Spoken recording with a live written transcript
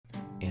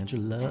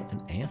Angela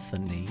and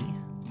Anthony,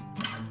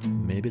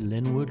 maybe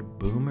Linwood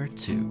Boomer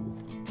too.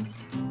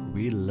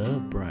 We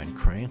love Bryan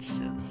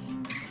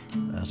Cranston,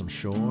 as I'm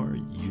sure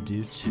you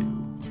do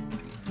too.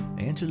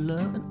 Angela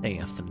and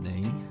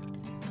Anthony,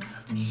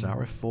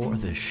 sorry for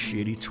the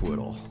shitty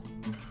twiddle.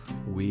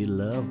 We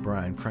love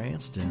Bryan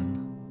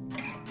Cranston,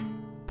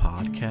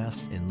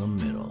 podcast in the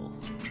middle.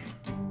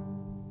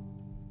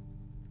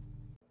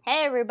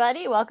 Hey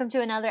everybody, welcome to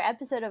another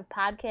episode of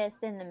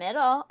Podcast in the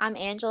Middle. I'm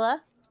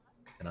Angela.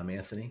 And I'm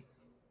Anthony.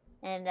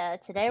 And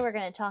today we're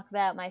going to talk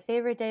about my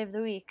favorite day of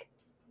the week.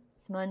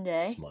 It's Monday.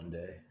 It's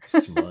Monday.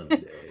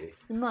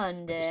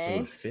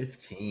 Episode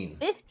 15.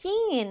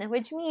 15,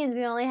 which means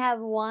we only have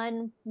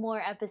one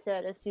more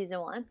episode of season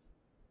 1.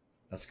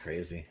 That's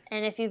crazy.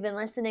 And if you've been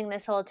listening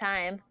this whole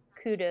time,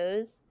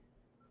 kudos.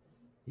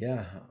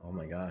 Yeah, oh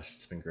my gosh,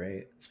 it's been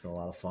great. It's been a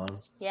lot of fun.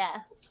 Yeah.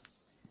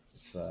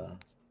 It's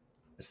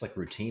like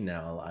routine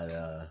now.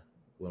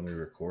 When we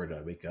record, I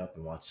wake up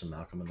and watch some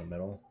Malcolm in the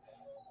Middle.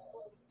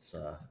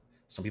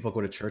 Some people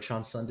go to church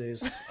on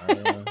Sundays.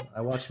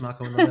 I watch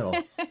Malcolm in the Middle.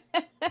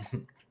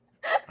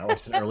 I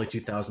watched an early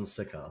 2000s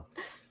sitcom.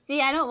 See,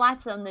 I don't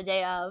watch them the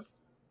day of.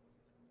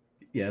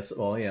 Yeah,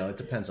 it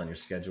depends on your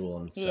schedule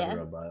and etc.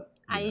 Yeah. But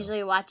I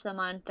usually watch them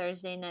on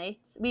Thursday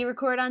nights. We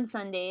record on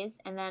Sundays,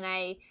 and then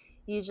I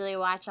usually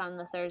watch on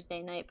the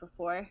Thursday night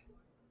before.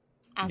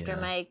 After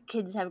my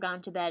kids have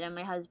gone to bed and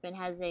my husband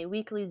has a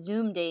weekly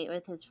Zoom date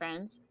with his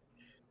friends.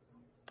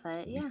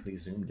 But yeah. Weekly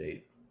Zoom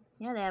date.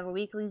 Yeah, they have a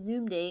weekly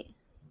Zoom date.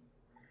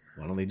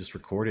 Why don't they just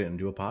record it and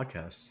do a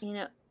podcast? You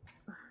know,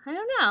 I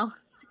don't know.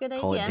 It's a good idea.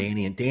 Call it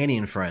Danny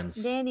and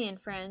Friends. Danny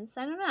and Friends.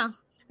 I don't know.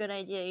 It's a good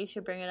idea. You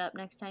should bring it up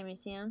next time you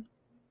see him.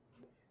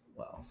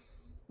 Well,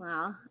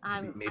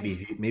 I'm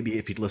maybe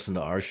if he'd listen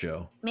to our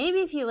show.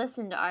 Maybe if you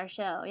listen to our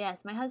show.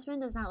 Yes, my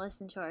husband does not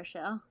listen to our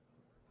show.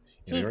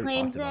 Yeah, he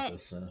claims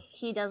that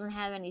he doesn't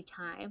have any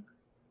time.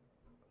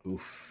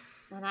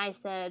 Oof. And I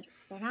said,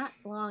 they're not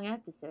long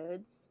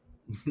episodes.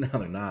 No,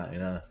 they're not.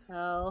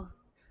 So,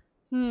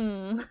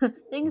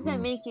 things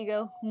that make you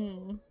go,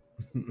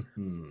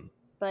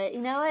 But you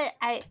know what?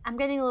 I'm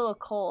getting a little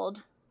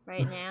cold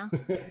right now.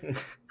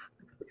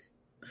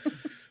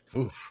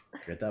 Oof.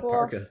 Get that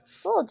parka.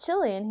 It's a little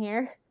chilly in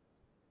here.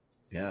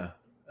 Yeah.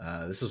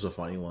 This is a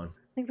funny one.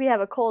 I think we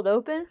have a cold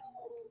open.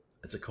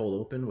 It's a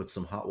cold open with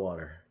some hot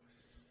water.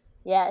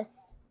 Yes.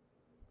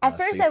 At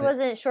first, I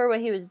wasn't sure what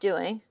he was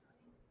doing.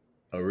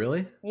 Oh,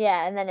 really?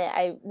 Yeah, and then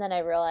I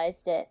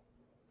realized it.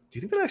 Do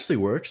you think that actually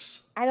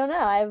works? I don't know.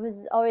 I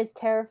was always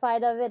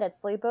terrified of it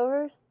at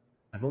sleepovers.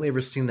 I've only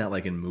ever seen that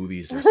like in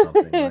movies or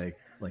something,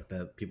 like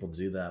that people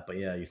do that. But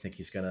yeah, you think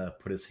he's gonna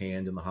put his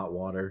hand in the hot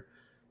water,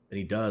 and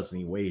he does, and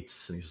he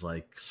waits, and he's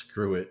like,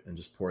 "Screw it," and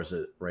just pours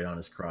it right on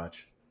his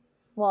crotch.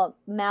 Well,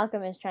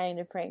 Malcolm is trying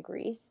to prank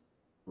Reese.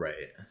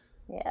 Right.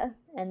 Yeah,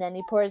 and then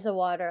he pours the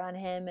water on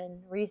him,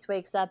 and Reese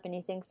wakes up and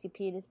he thinks he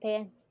peed his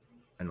pants.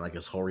 And like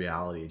his whole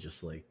reality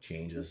just like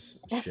changes,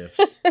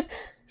 shifts.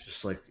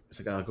 Just like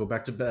it's like I'll go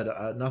back to bed.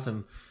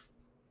 Nothing.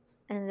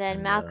 And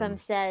then Malcolm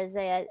says,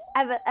 "I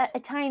have a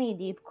tiny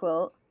deep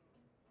quote,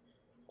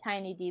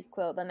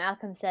 but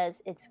Malcolm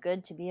says it's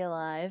good to be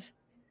alive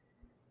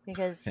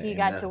because he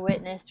got to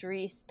witness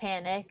Reese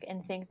panic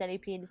and think that he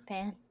peed his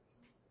pants."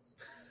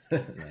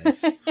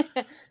 Nice.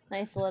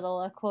 Nice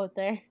little quote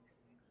there.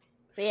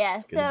 But yeah,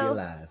 it's good to be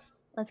alive.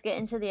 Let's get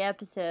into the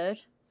episode.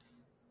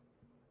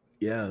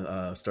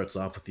 Yeah, starts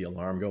off with the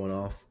alarm going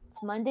off.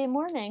 It's Monday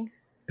morning.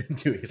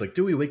 He's like,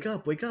 Dewey, wake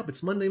up,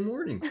 it's Monday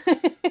morning.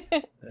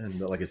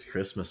 And like it's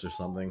Christmas or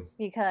something.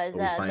 Because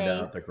we find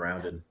out they're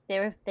grounded.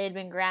 They'd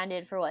been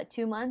grounded for what,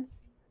 2 months?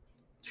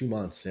 2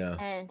 months, yeah.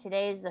 And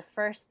today's the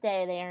first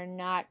day they are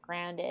not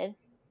grounded.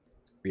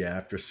 Yeah,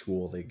 after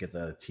school they get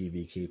the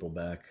TV cable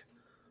back.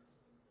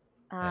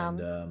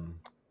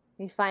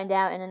 We find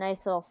out in a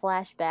nice little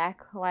flashback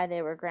why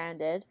they were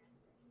grounded.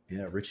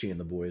 Yeah, Richie and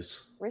the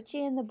boys.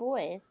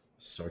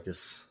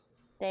 Circus.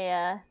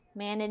 They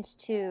managed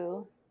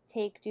to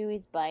take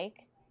Dewey's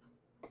bike.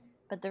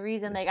 But the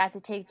reason they got to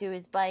take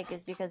Dewey's bike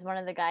is because one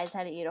of the guys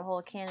had to eat a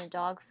whole can of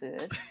dog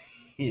food.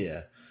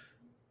 Yeah.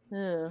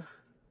 Ugh.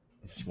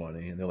 It's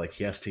funny. And they're like,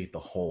 he has to eat the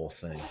whole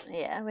thing.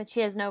 Yeah, which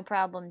he has no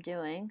problem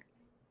doing.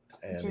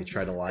 And they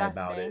try to lie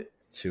about it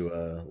to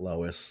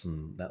Lois,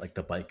 and that like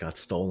the bike got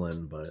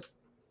stolen, but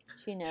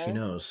she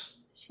knows.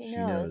 She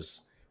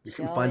knows. We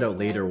can find out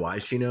later why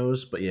she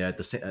knows, but yeah,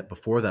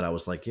 before that I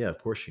was like, yeah,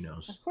 of course she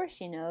knows. Of course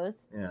she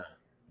knows. Yeah.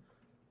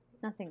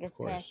 Nothing gets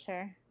past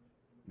her.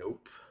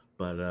 Nope.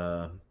 But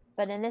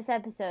in this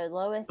episode,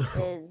 Lois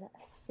is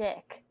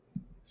sick.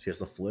 She has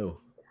the flu.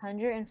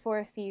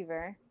 104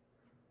 fever.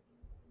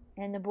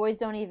 And the boys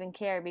don't even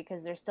care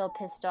because they're still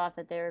pissed off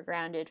that they were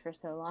grounded for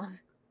so long.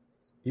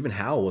 Even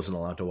Hal wasn't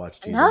allowed to watch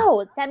TV.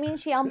 No, that means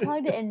she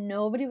unplugged it and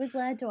nobody was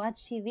allowed to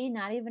watch TV,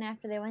 not even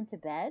after they went to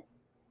bed.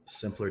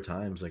 Simpler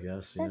times, I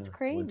guess. That's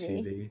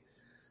crazy.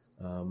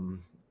 TV.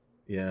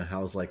 Yeah,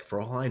 Hal's like,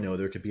 for all I know,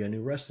 there could be a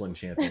new wrestling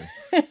champion.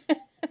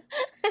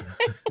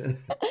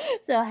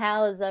 So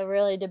Hal is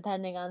really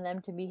depending on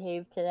them to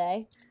behave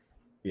today.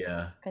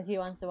 Yeah. because he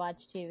wants to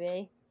watch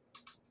TV.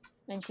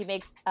 And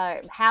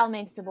Hal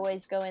makes the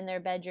boys go in their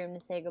bedroom to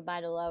say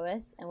goodbye to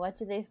Lois. And what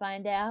do they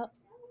find out?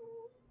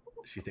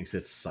 She thinks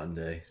it's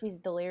Sunday. She's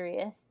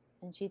delirious,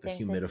 and she The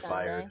thinks it's humidified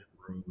Sunday.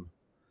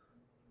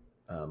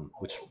 room.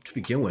 Which to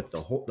begin with,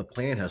 the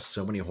plan has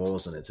so many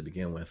holes in it to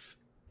begin with.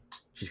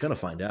 She's gonna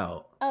find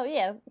out. Oh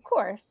yeah, of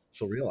course.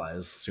 She'll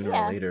realize sooner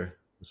or later.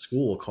 The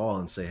school will call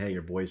and say, "Hey,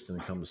 your boys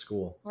didn't come to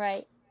school."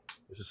 Right.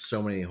 There's just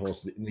so many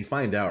holes, and you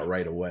find out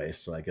right away.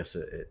 So I guess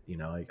it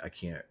I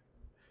can't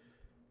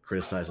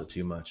criticize it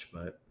too much,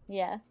 but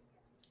yeah.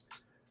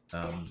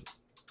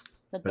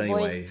 But the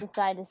anyway, boys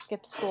decide to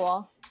skip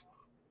school.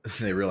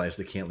 They realize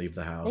they can't leave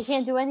the house. They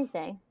can't do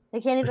anything.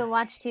 They can't even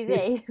watch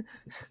TV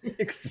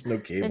because there's no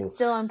cable. It's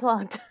still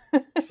unplugged.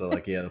 So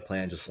the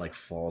plan just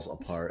falls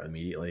apart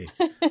immediately.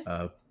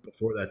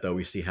 Before that, though,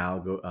 we see Hal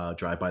go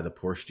drive by the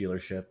Porsche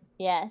dealership.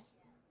 Yes.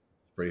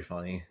 Pretty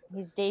funny.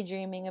 He's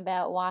daydreaming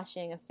about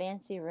washing a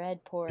fancy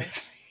red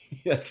Porsche.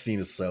 That scene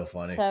is so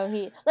funny. So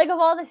he of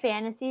all the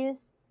fantasies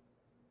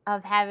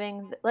of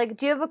having do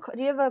you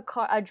have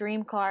a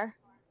dream car?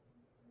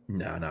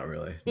 No, not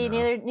really. See,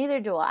 no. Neither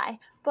do I.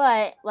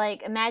 But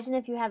imagine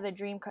if you have a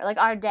dream car,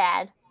 our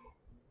dad.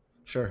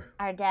 Sure.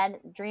 Our dad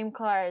dream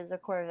car is a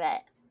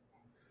Corvette.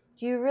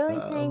 Do you really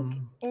think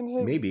in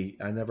his? Maybe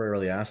I never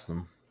really asked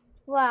him.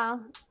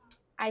 Well,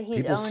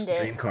 People's owned it.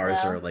 Dream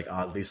cars are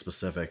oddly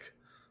specific.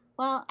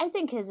 Well, I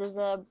think his is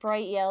a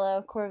bright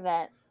yellow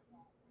Corvette.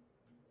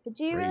 But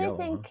do you really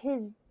think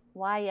his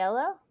why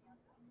yellow?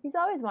 He's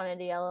always wanted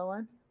a yellow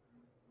one.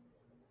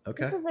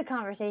 Okay. This is a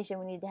conversation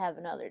we need to have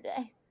another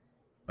day.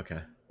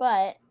 Okay.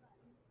 But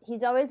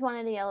he's always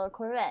wanted a yellow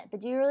Corvette.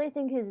 But do you really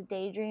think his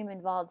daydream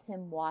involves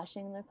him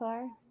washing the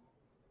car?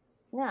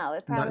 No,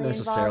 it probably not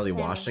necessarily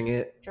involves him washing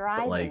it,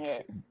 driving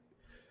it.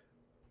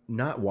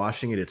 Not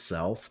washing it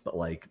itself, but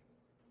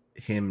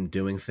him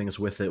doing things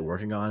with it,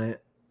 working on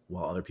it,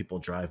 while other people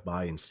drive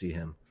by and see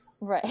him.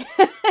 Right.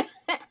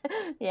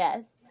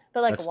 Yes.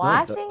 But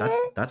washing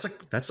it?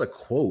 That's a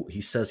quote.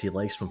 He says he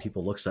likes when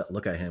people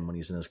look at him when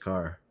he's in his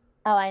car.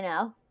 Oh, I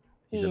know.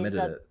 He's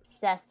admitted it.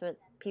 Obsessed with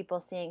people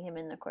seeing him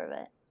in the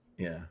Corvette.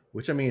 Yeah.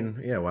 Which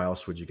why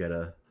else would you get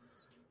a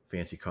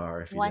fancy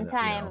car if you One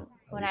time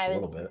when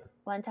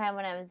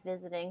I was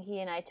visiting,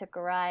 he and I took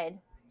a ride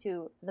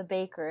to the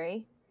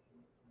bakery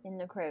in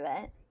the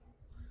Corvette.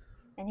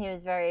 And he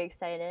was very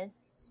excited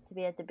to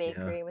be at the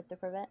bakery with the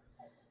Corvette.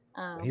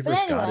 When he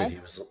first got it, he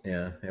was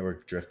we're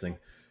drifting.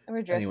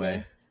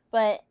 Anyway.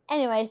 But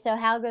anyway, so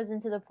Hal goes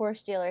into the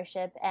Porsche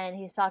dealership and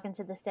he's talking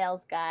to the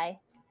sales guy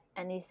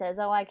and he says,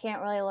 "Oh, I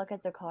can't really look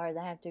at the cars.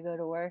 I have to go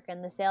to work."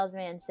 And the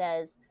salesman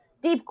says,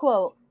 deep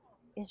quote,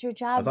 "Is your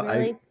job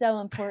really so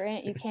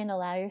important you can't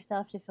allow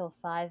yourself to feel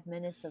 5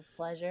 minutes of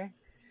pleasure?"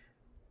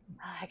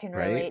 I can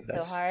relate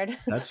so hard.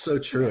 That's so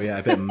true. Yeah,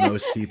 I bet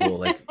most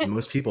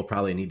people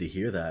probably need to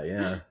hear that.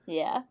 Yeah.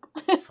 Yeah.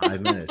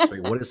 5 minutes.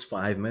 What is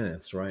 5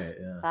 minutes? Right.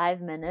 Yeah.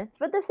 5 minutes.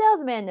 But the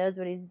salesman knows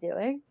what he's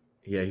doing.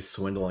 Yeah, he's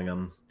swindling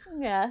them.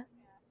 Yeah.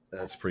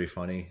 That's pretty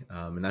funny.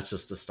 And that's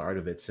just the start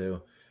of it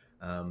too.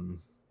 And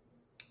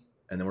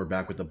then we're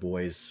back with the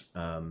boys.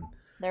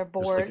 They're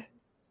bored.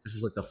 This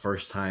is the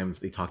first time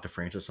they talk to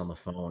Francis on the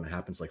phone. It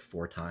happens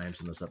 4 times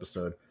in this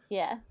episode.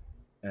 Yeah.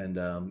 And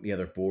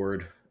they're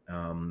bored.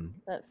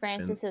 But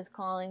Francis is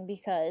calling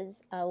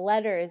because a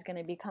letter is going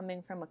to be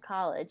coming from a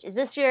college.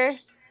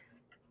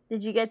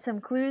 Did you get some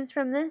clues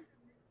from this?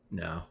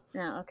 No.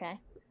 No, okay.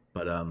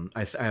 But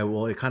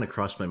it kind of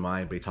crossed my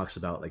mind, but he talks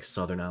about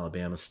Southern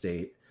Alabama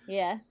State.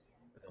 Yeah.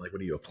 What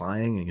are you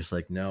applying? And he's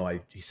no,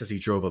 he says he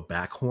drove a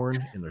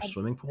backhorn in their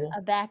swimming pool.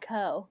 A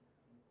backhoe.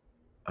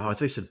 Oh, I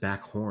thought he said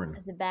backhorn.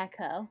 It's a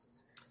backhoe.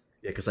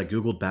 Yeah, because I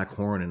Googled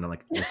backhorn and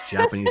this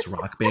Japanese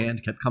rock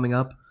band kept coming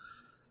up.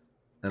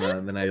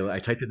 And then I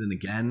typed it in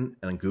again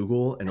on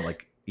Google and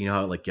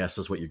how it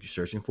guesses what you're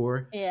searching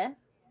for. Yeah.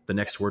 The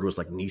next word was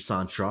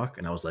Nissan truck,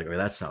 and I was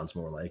that sounds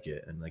more like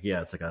it. And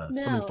it's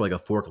something for a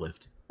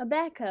forklift. A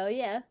backhoe,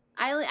 yeah.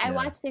 I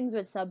watch things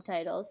with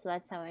subtitles, so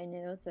that's how I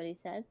knew. That's what he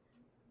said.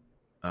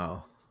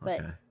 Oh, okay.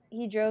 But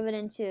he drove it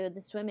into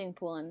the swimming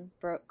pool and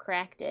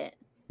cracked it.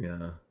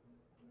 Yeah.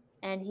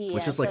 And he,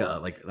 which is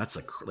that's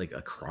a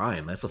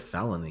crime. That's a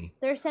felony.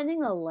 They're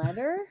sending a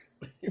letter.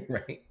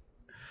 Right.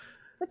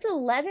 What's a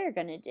letter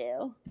gonna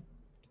do?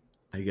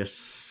 I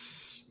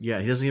guess, he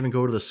doesn't even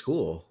go to the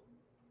school.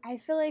 I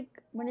feel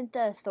wouldn't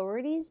the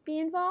authorities be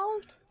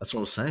involved? That's what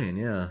I'm saying,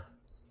 yeah.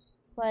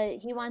 But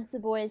he wants the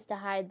boys to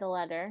hide the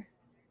letter.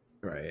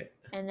 Right.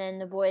 And then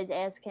the boys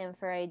ask him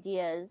for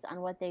ideas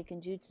on what they can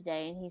do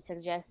today, and he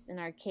suggests an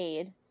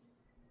arcade.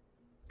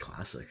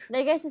 Classic. But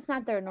I guess it's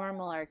not their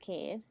normal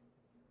arcade.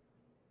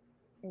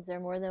 Is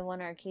there more than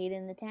one arcade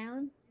in the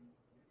town?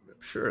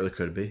 Sure, there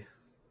could be.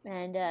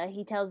 And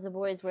he tells the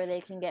boys where they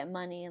can get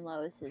money in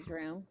Lois's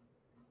room.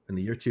 In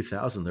the year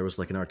 2000, there was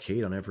an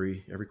arcade on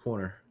every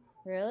corner.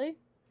 Really?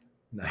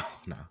 No.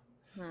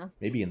 No.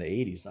 Maybe in the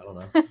 80s, I don't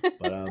know.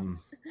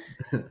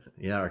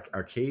 But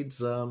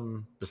arcades.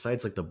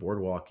 Besides the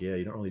boardwalk,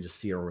 you don't really just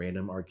see a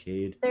random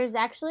arcade. There's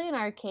actually an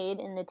arcade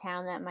in the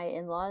town that my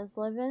in-laws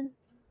live in.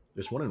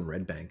 There's one in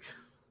Red Bank.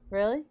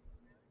 Really?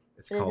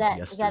 It's But is called that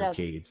Yester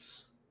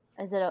Arcades.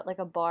 like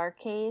a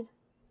barcade?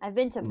 I've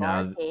been to No,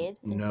 Barcade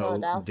in no,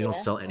 they don't Philadelphia.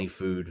 sell any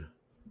food.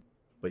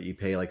 But you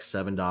pay like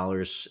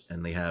 $7,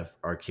 and they have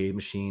arcade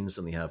machines,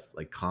 and they have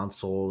like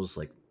consoles,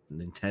 like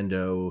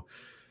Nintendo,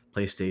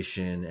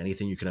 PlayStation,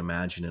 anything you can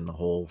imagine in a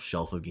whole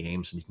shelf of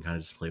games, and you can kind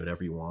of just play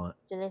whatever you want.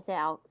 Do they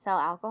sell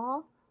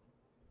alcohol?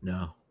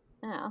 No,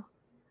 No.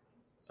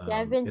 See,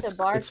 I've been to it's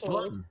Barcade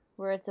fun.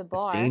 where it's a It's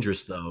bar.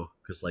 dangerous though,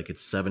 because like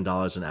it's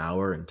 $7 an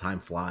hour, and time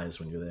flies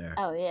when you're there.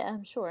 Oh yeah,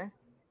 I'm sure.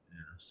 Yeah,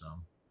 so,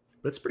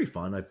 but it's pretty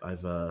fun.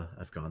 I've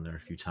gone there a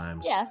few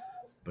times. Yeah.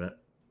 But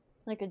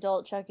Like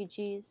adult Chuck E.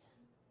 Cheese.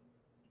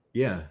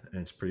 yeah,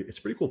 and it's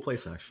pretty cool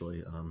place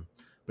actually.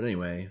 But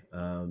anyway,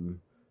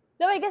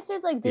 No, I guess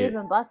there's like Dave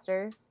Yeah. and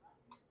Buster's,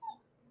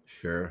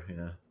 sure,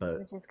 yeah, but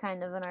which is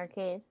kind of an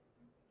arcade.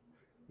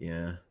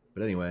 yeah,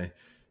 but anyway,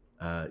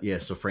 yeah.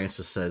 So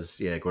Francis says,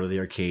 yeah, go to the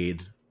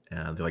arcade.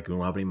 And they're like, we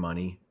don't have any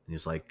money. And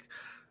he's like,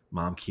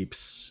 Mom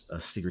keeps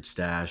a secret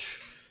stash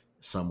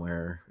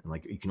somewhere, and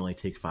like you can only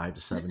take $5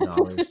 to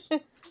 $7.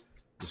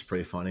 It's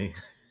pretty funny.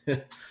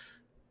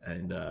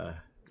 And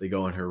they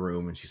go in her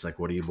room, and she's like,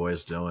 "What are you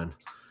boys doing?"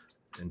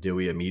 And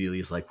Dewey immediately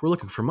is like, "We're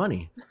looking for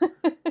money."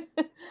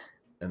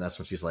 And that's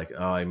when she's like,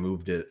 "Oh, I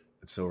moved it.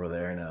 It's over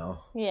there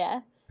now." Yeah.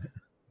 And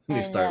they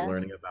And, start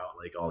learning about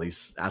like all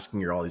these,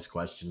 asking her all these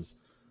questions.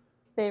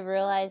 They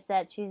realize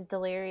that she's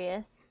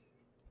delirious,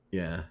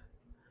 Yeah.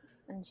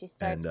 and she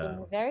starts And,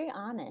 being very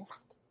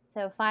honest.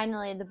 So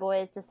finally, the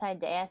boys decide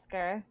to ask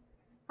her,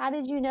 "How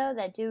did you know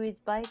that Dewey's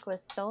bike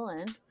was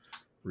stolen?"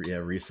 Yeah,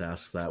 Reese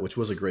asks that, which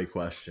was a great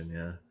question.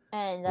 Yeah.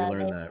 And We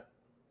learned that.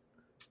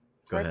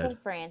 Go first ahead. with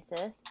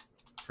Francis.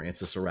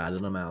 Francis ratted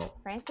them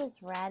out,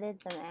 Francis ratted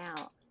them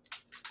out.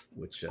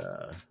 which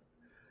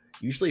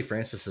usually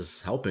Francis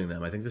is helping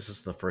them. I think this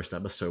is the first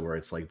episode where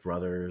it's like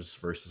brothers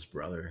versus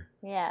brother.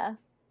 Yeah.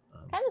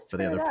 Kind of But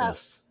yeah, screwed they're up.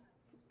 pissed.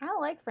 I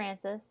don't like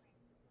Francis.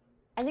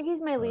 I think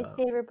he's my least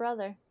favorite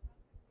brother.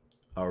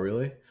 Oh,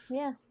 really?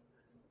 Yeah.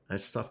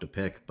 That's tough to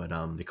pick, but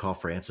they call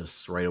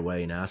Francis right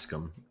away and ask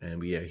him,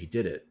 and he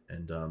did it.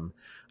 And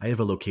I have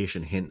a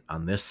location hint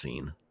on this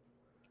scene.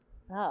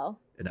 Oh.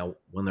 And now,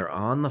 when they're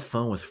on the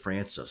phone with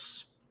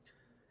Francis,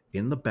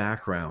 in the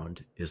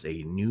background is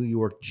a New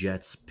York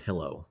Jets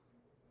pillow.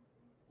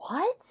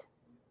 What?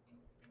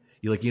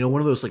 You know one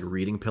of those like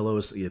reading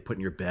pillows that you put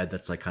in your bed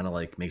that's like kind of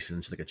like makes it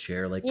into like a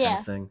chair like kind Yeah.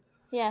 of thing.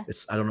 Yeah.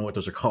 I don't know what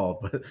those are called,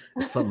 but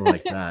it's something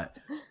like that.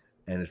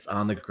 And it's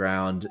on the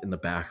ground in the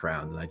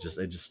background, and it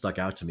just stuck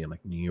out to me. I'm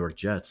like, New York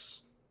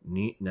Jets.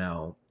 Neat.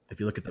 Now, if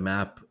you look at the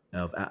map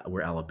of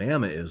where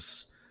Alabama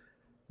is,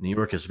 New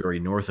York is very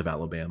north of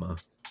Alabama.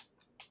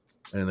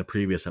 And in the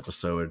previous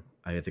episode,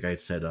 I think I had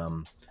said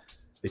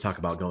they talk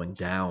about going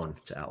down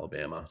to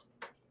Alabama.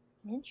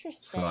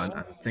 Interesting. So I'm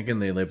thinking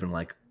they live in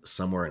like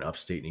somewhere in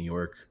upstate New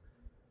York.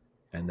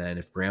 And then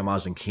if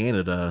Grandma's in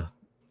Canada,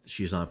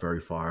 she's not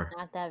very far.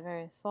 Not that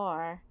very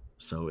far.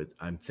 So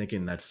I'm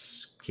thinking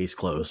that's case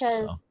closed. Because,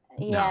 So.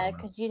 yeah, No.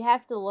 because you'd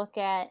have to look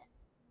at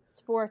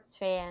sports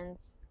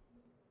fans.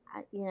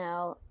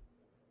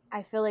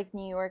 I feel like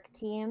New York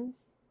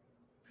teams,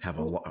 Have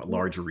a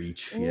large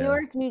reach. New Yeah.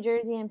 York, New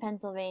Jersey, and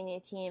Pennsylvania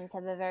teams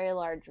have a very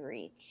large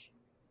reach.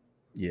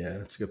 Yeah,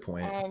 that's a good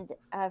point. And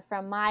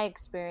from my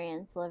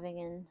experience living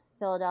in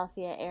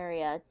Philadelphia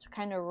area, it's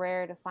kind of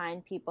rare to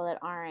find people that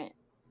aren't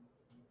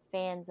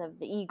fans of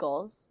the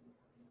Eagles.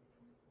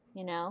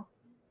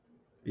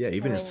 Yeah,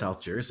 even I in mean,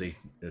 South Jersey,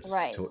 it's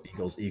right.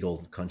 Eagle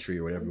country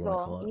or whatever you want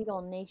to call it.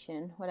 Eagle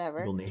Nation,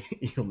 whatever.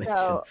 Eagle Nation.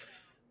 So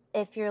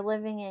if you're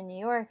living in New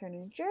York or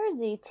New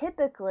Jersey,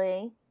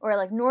 typically, or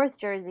like North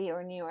Jersey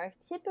or New York,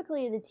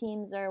 typically the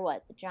teams are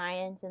what? The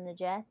Giants and the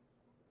Jets?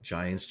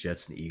 Giants,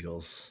 Jets, and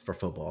Eagles for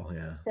football,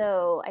 yeah.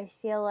 So I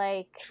feel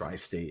like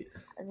Tri-state.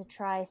 the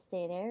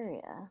tri-state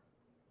area.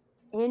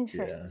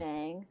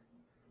 Interesting.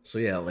 So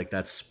yeah, like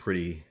that's a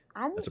pretty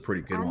good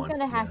one. I'm going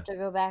to have to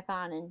go back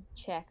on and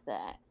check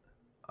that.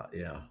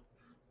 Yeah.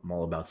 I'm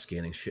all about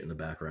scanning shit in the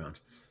background.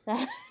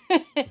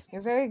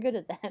 You're very good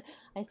at that.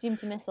 I seem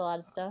to miss a lot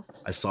of stuff.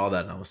 I saw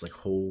that and I was like,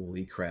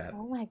 holy crap.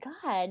 Oh my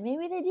God.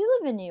 Maybe they do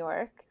live in New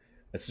York.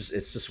 It's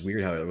just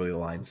weird how it really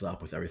lines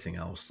up with everything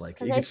else. Like,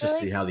 'Cause you I can just feel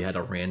see like- how they had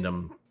a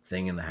random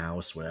thing in the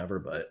house, whatever,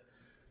 but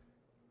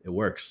it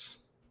works.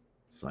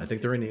 So I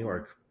think they're in New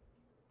York.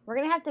 We're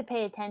going to have to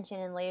pay attention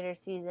in later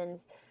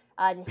seasons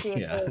to see if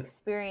Yeah. they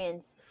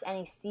experience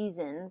any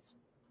seasons,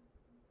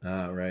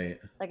 Right.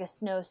 like a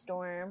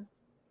snowstorm.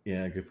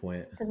 Yeah, good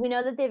point. Because we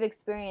know that they've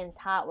experienced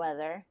hot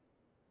weather.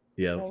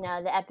 Yep.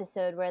 The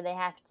episode where they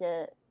have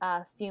to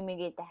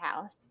fumigate the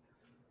house.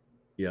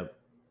 Yep.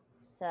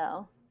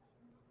 So,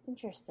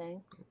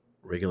 interesting.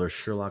 Regular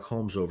Sherlock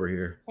Holmes over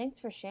here. Thanks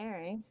for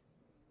sharing.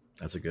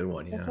 That's a good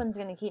one, This yeah. one's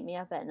going to keep me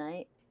up at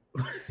night.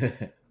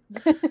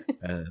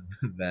 And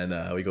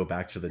then we go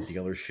back to the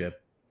dealership.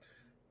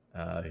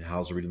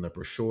 Hal's reading the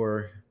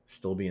brochure,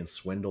 still being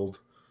swindled.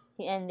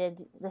 And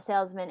the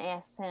salesman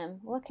asks him,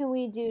 "What can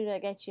we do to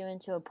get you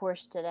into a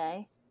Porsche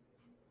today?"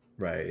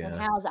 Right. And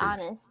Yeah. Hal's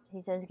honest.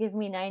 He says, "Give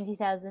me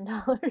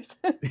 $90,000."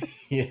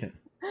 Yeah.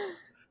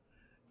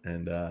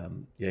 And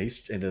yeah,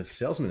 and the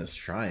salesman is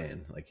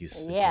trying. Like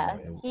Yeah,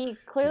 he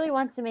clearly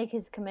wants to make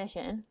his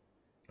commission.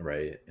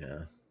 Right.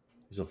 Yeah.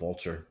 He's a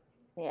vulture.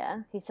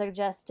 Yeah, he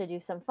suggests to do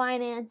some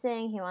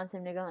financing. He wants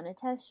him to go on a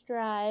test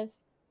drive.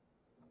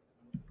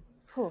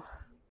 Whew.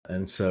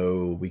 And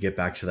so we get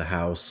back to the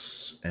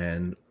house,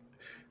 and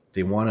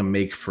they want to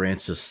make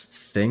Francis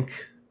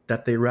think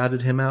that they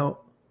ratted him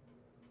out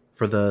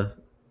for the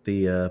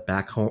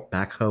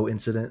backhoe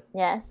incident.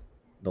 Yes.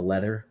 The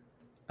letter.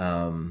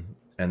 And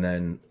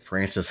then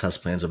Francis has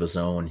plans of his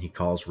own. He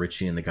calls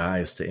Richie and the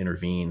guys to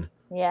intervene.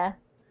 Yeah.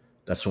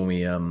 That's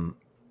when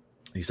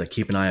he's like,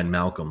 keep an eye on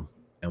Malcolm.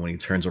 And when he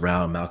turns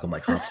around, Malcolm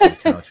like hops on the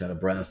couch out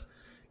of breath.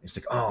 He's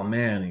like, oh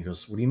man. And he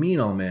goes, what do you mean,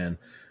 oh man?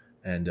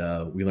 And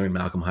we learn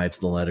Malcolm hides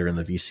the letter in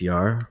the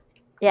VCR.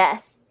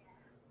 Yes.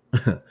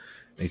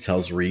 He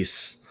tells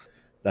Reese.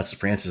 That's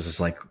Francis is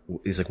like,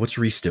 he's like, what's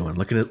Reese doing?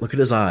 Look at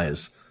his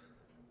eyes.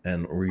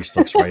 And Reese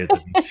looks right at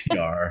the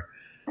VCR.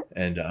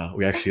 And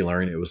we actually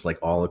learned it was like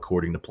all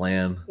according to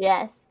plan.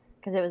 Yes,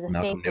 because it was a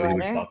Malcolm fake knew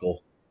letter. He would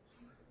buckle.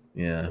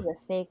 Yeah. It was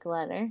a fake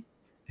letter.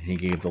 He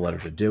gave the letter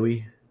to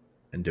Dewey,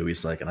 and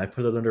Dewey's like, and I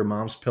put it under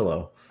Mom's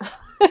pillow.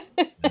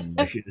 And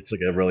like, it's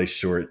like a really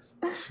short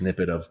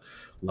snippet of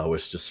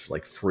Lois just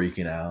like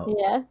freaking out.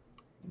 Yeah.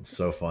 It's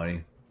so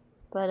funny.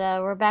 But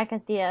we're back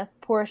at the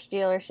Porsche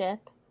dealership.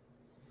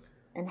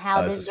 And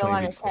Hal did go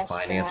on a test the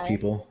finance drive.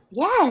 people.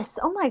 Yes.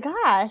 Oh my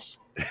gosh.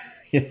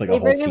 Yeah, like they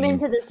bring him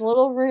into this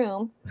little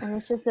room, and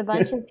it's just a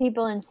bunch of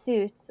people in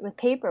suits with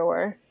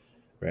paperwork.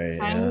 Right.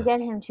 Trying to get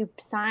him to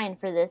sign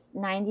for this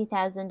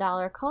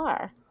 $90,000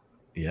 car.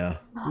 Yeah.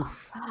 Oh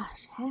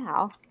gosh,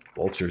 how?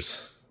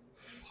 Vultures.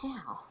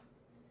 How?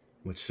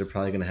 Which they're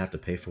probably gonna have to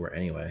pay for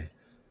anyway.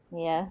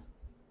 Yeah.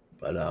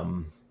 But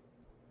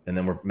and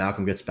then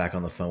Malcolm gets back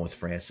on the phone with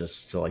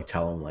Francis to like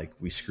tell him like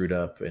we screwed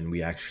up and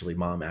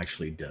Mom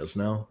actually does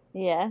know.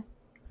 Yeah.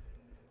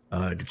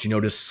 Did you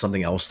notice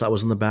something else that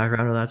was in the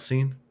background of that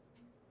scene?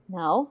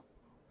 No.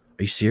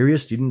 Are you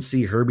serious? You didn't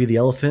see Herbie the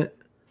elephant?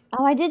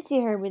 Oh, I did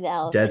see Herbie the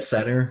elephant. Dead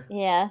center?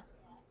 Yeah.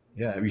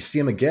 Yeah, we see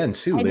him again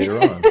too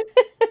later on.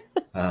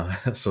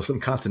 So some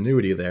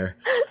continuity there.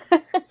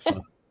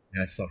 So,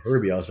 yeah, I saw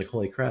Herbie. I was like,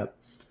 holy crap.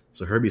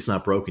 So Herbie's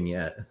not broken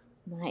yet.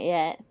 Not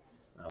yet.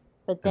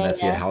 But and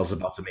that's Hal's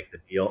about to make the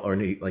deal. Or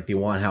like they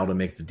want Hal to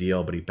make the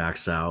deal, but he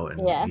backs out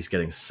and he's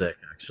getting sick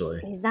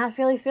actually. He's not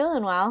really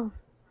feeling well.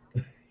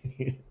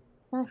 He's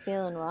not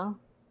feeling well.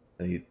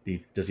 And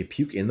does he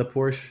puke in the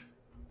Porsche?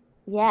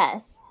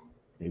 Yes.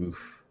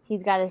 Oof.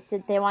 He's got to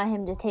sit. They want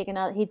him to take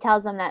another. He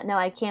tells them that, no,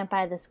 I can't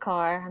buy this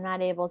car. I'm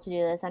not able to do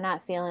this. I'm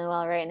not feeling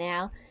well right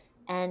now.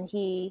 And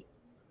the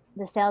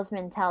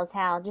salesman tells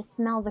Hal, just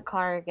smell the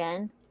car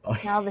again.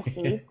 Smell the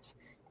seats.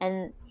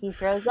 And he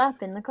throws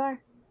up in the car.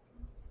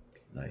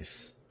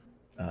 Nice.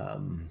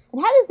 And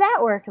how does that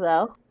work,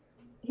 though?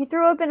 He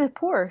threw up in a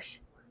Porsche.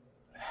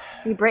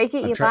 You break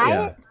it, you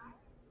buy it?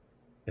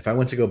 If I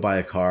went to go buy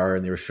a car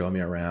and they were showing me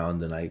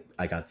around and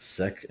I got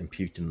sick and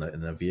puked in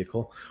the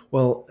vehicle,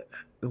 well,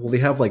 they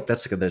have like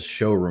that's like this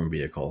showroom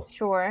vehicle.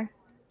 Sure.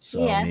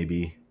 So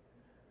maybe,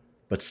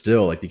 but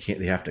still, like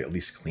they have to at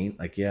least clean.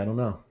 Like I don't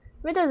know.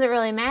 It doesn't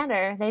really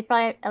matter. They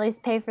probably at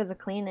least pay for the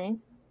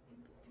cleaning.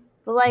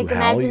 But like,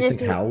 imagine if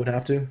Hal would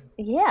have to.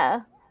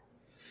 Yeah.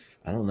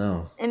 I don't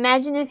know.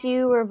 Imagine if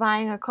you were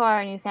buying a car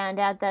and you found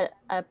out that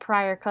a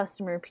prior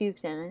customer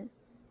puked in it.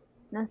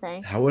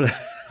 Nothing. How would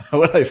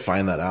I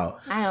find that out?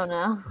 I don't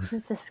know.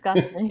 It's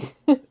disgusting.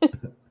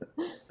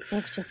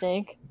 Makes you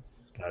think.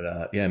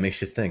 But yeah, it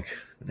makes you think.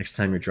 Next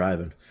time you're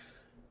driving.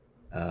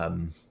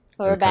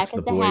 We're back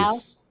at the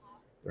house.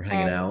 They're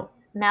hanging out.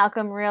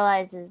 Malcolm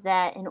realizes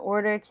that in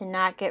order to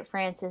not get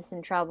Francis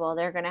in trouble,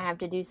 they're going to have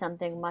to do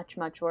something much,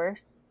 much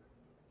worse.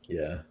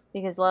 Yeah.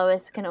 Because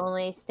Lois can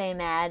only stay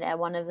mad at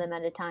one of them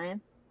at a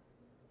time.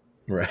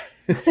 Right.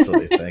 So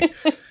they think.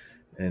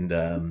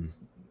 And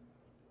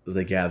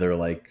they gather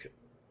like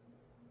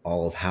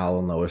all of Hal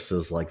and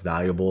Lois's like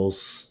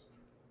valuables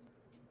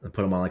and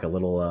put them on like a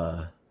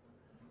little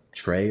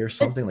tray or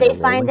something. They like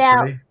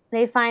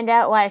They find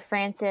out why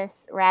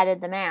Francis ratted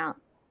them out.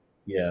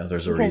 Yeah,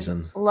 there's a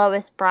reason.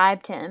 Lois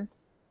bribed him.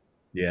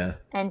 Yeah.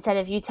 And said,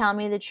 if you tell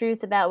me the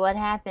truth about what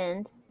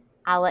happened,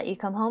 I'll let you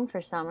come home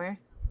for summer.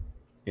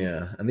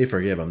 Yeah, and they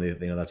forgive him.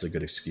 They know that's a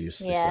good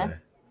excuse. Yeah.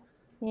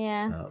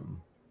 Yeah.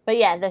 But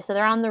yeah, so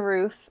they're on the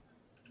roof.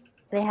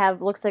 They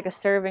have, looks like a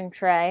serving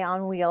tray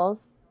on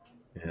wheels.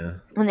 Yeah.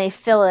 And they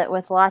fill it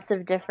with lots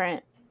of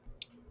different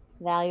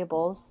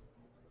valuables.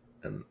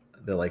 And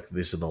they're like,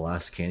 these are the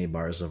last candy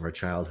bars of our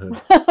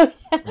childhood.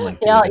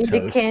 Like, they all eat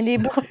the candy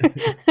bar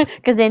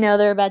because they know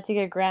they're about to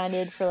get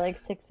grounded for like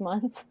 6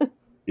 months.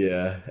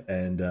 Yeah,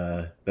 and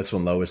that's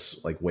when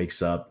Lois like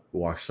wakes up,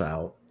 walks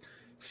out,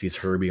 sees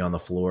Herbie on the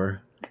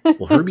floor.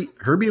 Well,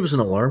 Herbie was an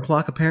alarm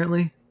clock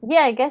apparently.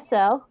 Yeah, I guess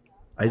so.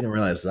 I didn't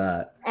realize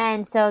that.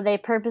 And so they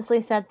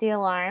purposely set the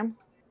alarm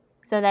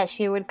so that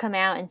she would come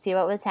out and see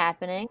what was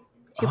happening.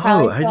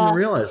 I didn't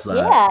realize that.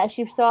 Yeah,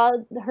 she saw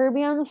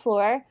Herbie on the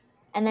floor,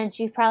 And then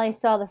she probably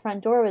saw the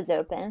front door was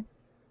open.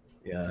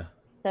 Yeah.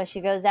 So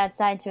she goes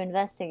outside to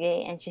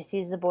investigate, and she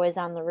sees the boys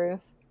on the roof.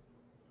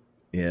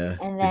 Yeah.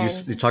 And Did then,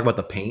 you talk about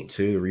the paint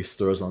too? Reese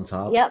throws on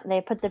top. yep,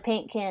 they put the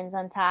paint cans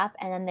on top,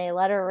 and then they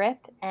let her rip.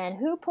 And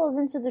who pulls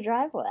into the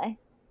driveway?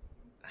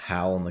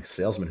 Hal and the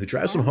salesman who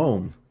drives Yeah. him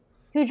home.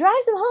 Who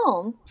drives him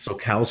home? So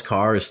Cal's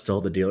car is still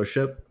at the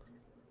dealership.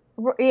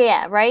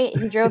 Yeah, right?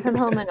 He drove him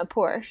home in a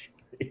Porsche.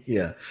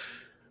 Yeah.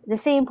 The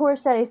same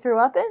Porsche that he threw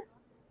up in?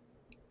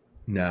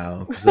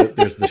 No, because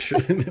there's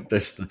the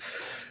there's the.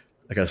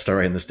 I gotta start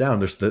writing this down.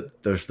 There's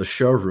the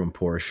showroom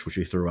Porsche which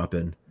he threw up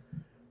in.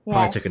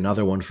 Probably Yes. took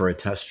another one for a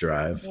test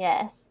drive.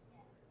 Yes.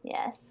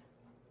 Yes.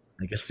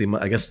 I guess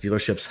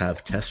dealerships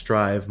have test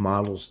drive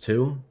models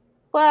too.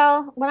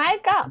 Well, when I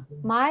got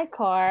my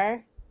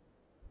car,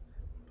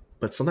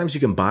 But sometimes you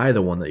can buy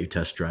the one that you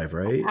test drive,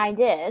 right? I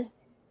did.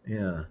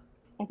 Yeah.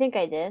 I think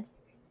I did.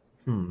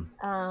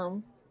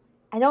 I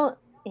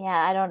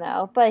don't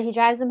know. But he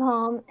drives them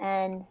home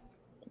and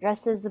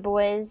dresses the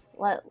boys,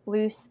 let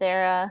loose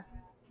their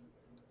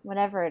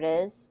whatever it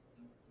is,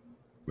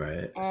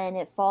 Right. and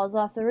it falls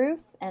off the roof,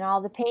 and all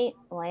the paint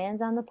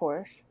lands on the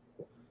Porsche.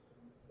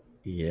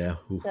 Yeah.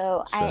 Ooh,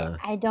 So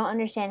I don't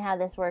understand how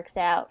this works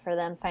out for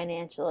them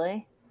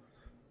financially.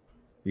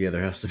 yeah,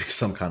 there has to be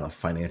some kind of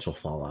financial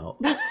fallout.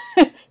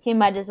 He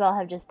might as well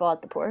have just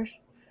bought the Porsche.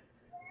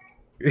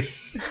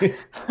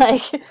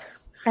 Like,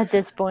 at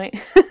this point.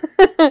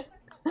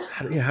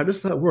 How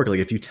does that work? Like,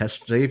 if you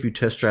test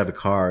drive a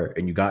car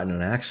and you got in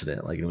an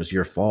accident, like it was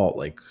your fault,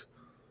 like,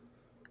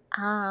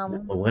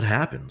 what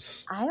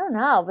happens? I don't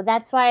know, but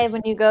that's why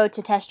when you go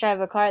to test drive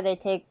a car, they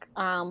take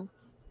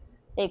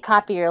they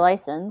copy your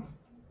license.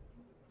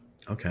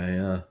 Okay,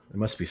 yeah, there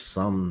must be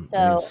some. So,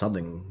 I mean,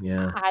 something.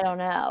 Yeah, I don't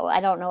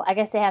know. I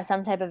guess they have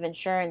some type of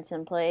insurance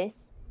in place.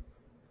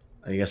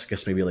 I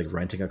guess maybe like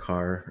renting a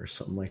car or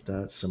something like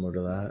that, similar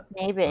to that.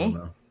 Maybe. I don't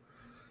know.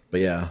 But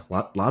yeah,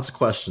 lots of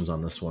questions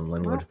on this one,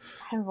 Linwood.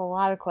 I have a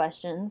lot of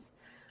questions.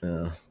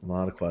 Yeah, a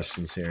lot of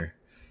questions here.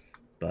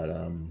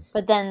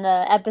 But then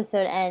the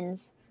episode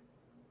ends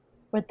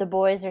with the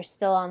boys are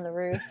still on the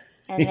roof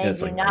and Yeah, they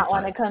it's do like not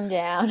want to nighttime. come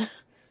down.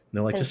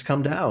 They're like, just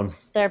come down.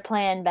 Their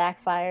plan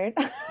backfired.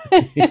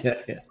 Yeah.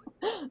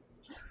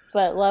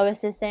 But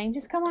Lois is saying,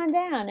 just come on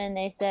down. And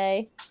they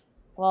say,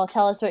 well,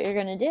 tell us what you're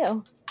going to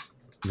do.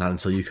 Not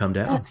until you come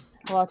down.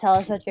 Well, tell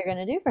us what you're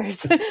going to do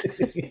first.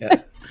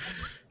 Yeah.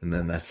 And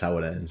then that's how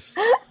it ends.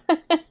 And,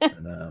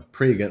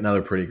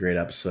 another pretty great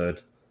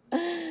episode.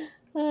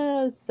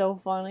 So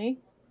funny.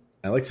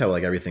 I liked how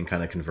like everything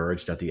kind of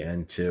converged at the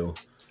end too.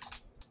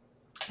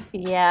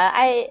 Yeah,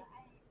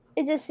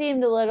 it just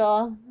seemed a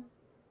little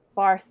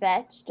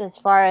far-fetched as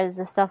far as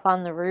the stuff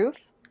on the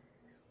roof,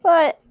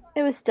 but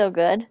it was still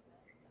good.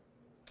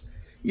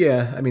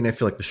 Yeah, I mean, I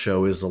feel like the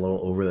show is a little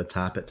over the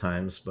top at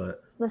times, but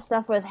The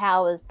stuff with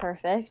Hal was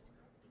perfect.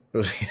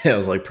 it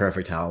was like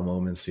perfect Hal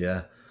moments.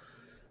 Yeah,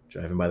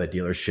 driving by the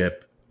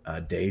dealership,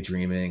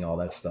 daydreaming, all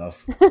that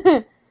stuff.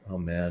 Oh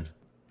man,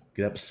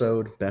 good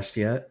episode. Best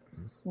yet?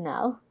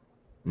 No.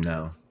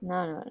 No.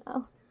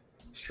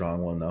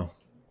 Strong one though.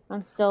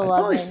 I'm still I'd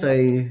loving probably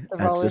say the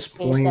at roller this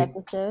space point.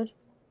 episode.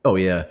 Oh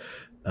yeah,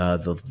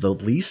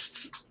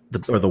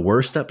 the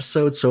worst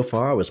episode so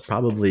far was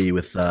probably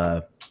with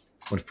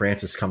when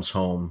Francis comes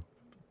home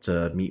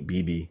to meet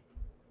BB.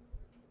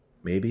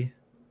 Maybe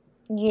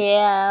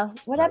Yeah.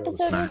 What That was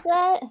episode not- was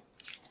that?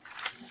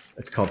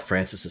 it's called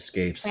Francis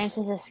Escapes.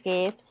 Francis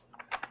Escapes.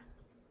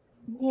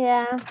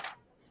 Yeah.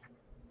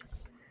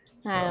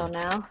 I don't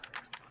know.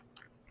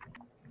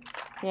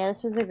 Yeah,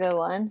 this was a good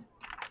one.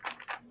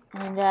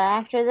 And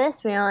after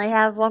this, we only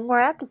have one more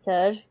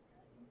episode.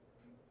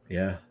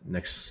 Yeah,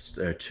 next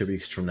 2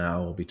 weeks from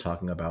now, we'll be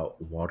talking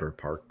about Water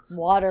Park.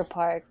 Water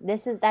Park.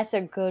 That's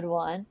a good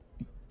one.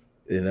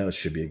 Yeah, that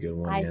should be a good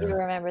one. I Yeah. do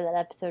remember that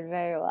episode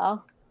very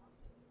well.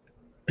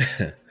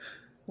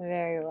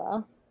 Very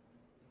well.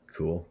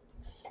 Cool.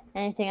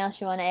 Anything else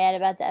you want to add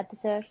about the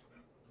episode?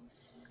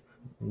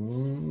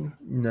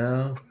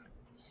 No,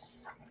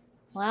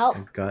 Well,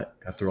 I've got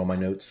through all my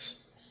notes.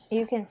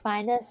 you can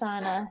find us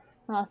on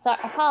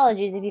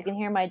apologies if you can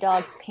hear my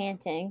dog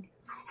panting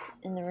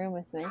in the room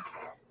with me.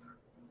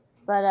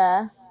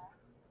 But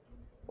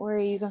where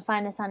you can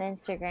find us on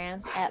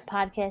Instagram at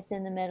Podcast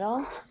in the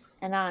Middle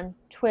and on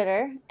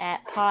Twitter at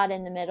Pod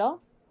in the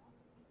Middle.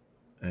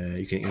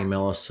 You can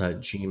email us at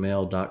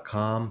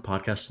gmail.com,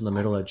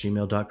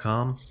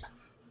 podcastinthemiddle@gmail.com.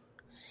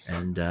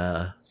 And,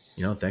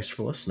 thanks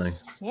for listening.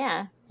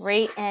 Yeah.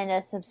 Rate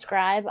and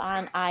subscribe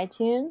on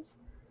iTunes.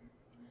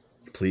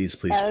 Please,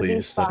 That would be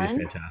That'd be fun.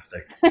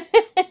 fantastic.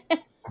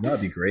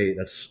 That'd be great.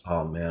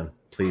 Oh man,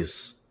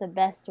 please. The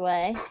best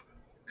way.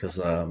 Because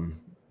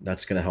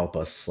that's going to help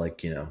us,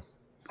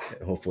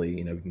 hopefully,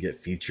 we can get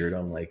featured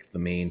on like the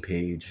main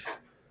page.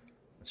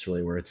 That's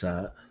really where it's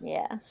at.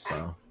 Yeah.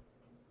 So,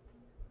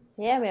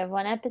 Yeah, we have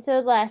one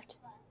episode left.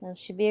 That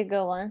should be a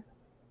good one.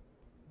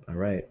 all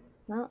right.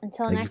 Well,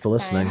 until Thank next you for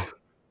listening. time.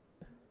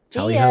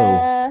 Tally See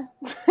ho.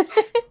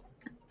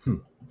 ya.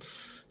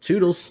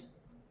 Toodles.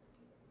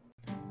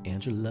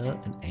 Angela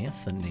and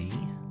Anthony,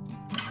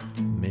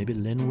 maybe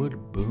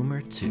Linwood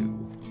Boomer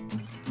too.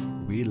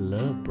 We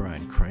love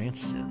Bryan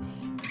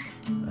Cranston,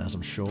 as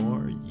I'm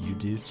sure you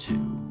do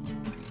too.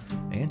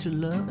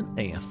 Angela and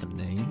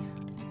Anthony,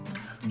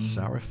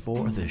 sorry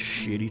for this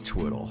shitty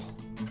twiddle.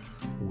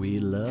 We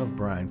love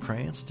Bryan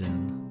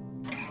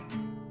Cranston,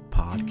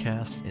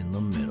 podcast in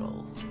the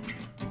middle.